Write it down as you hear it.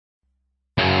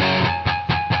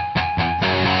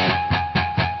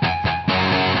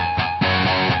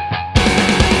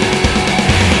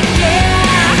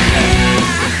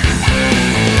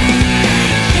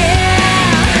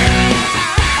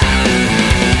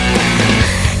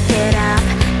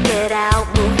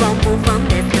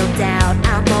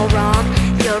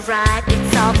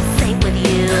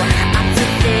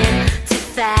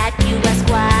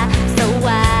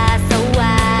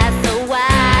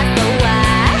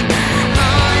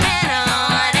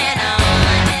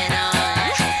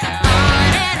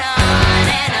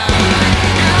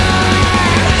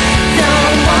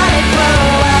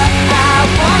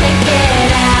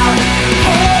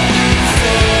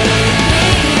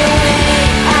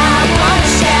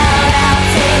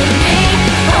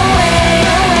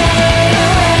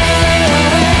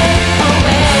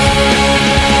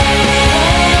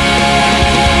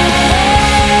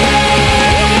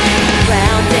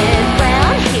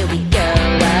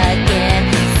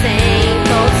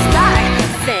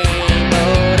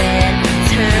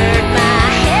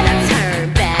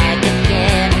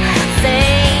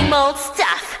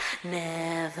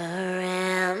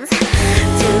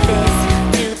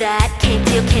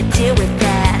can't deal with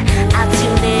that. I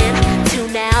tune in,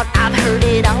 tune out, I've heard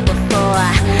it all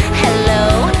before.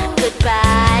 Hello,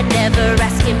 goodbye, never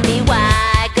asking me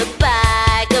why.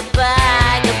 Goodbye,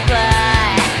 goodbye,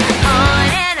 goodbye.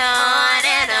 On and on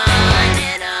and on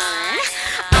and on.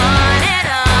 On and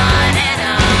on and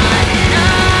on and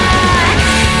on.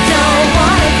 Don't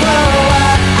wanna grow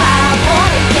up, I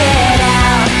wanna get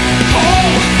out.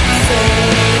 Hey,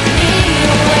 take me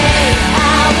away.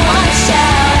 I wanna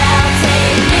shout out,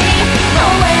 take me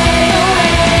away,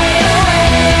 away,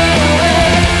 away,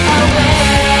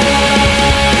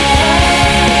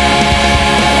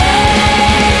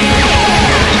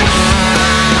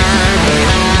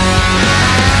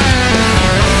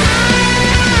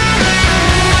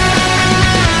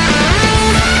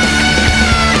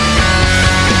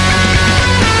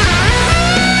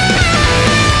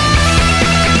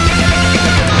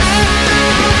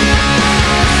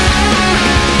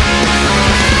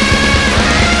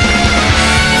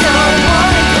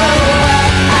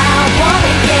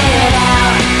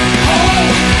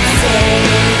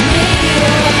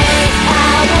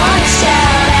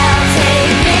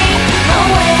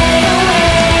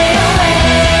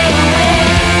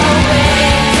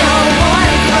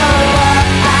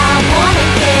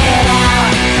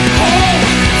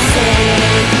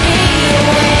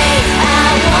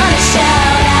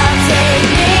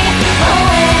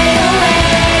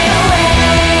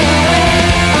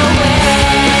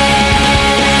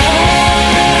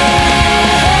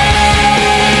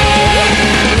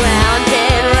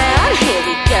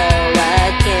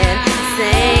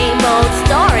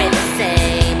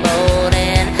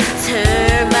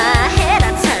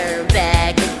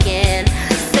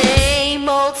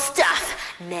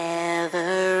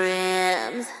 never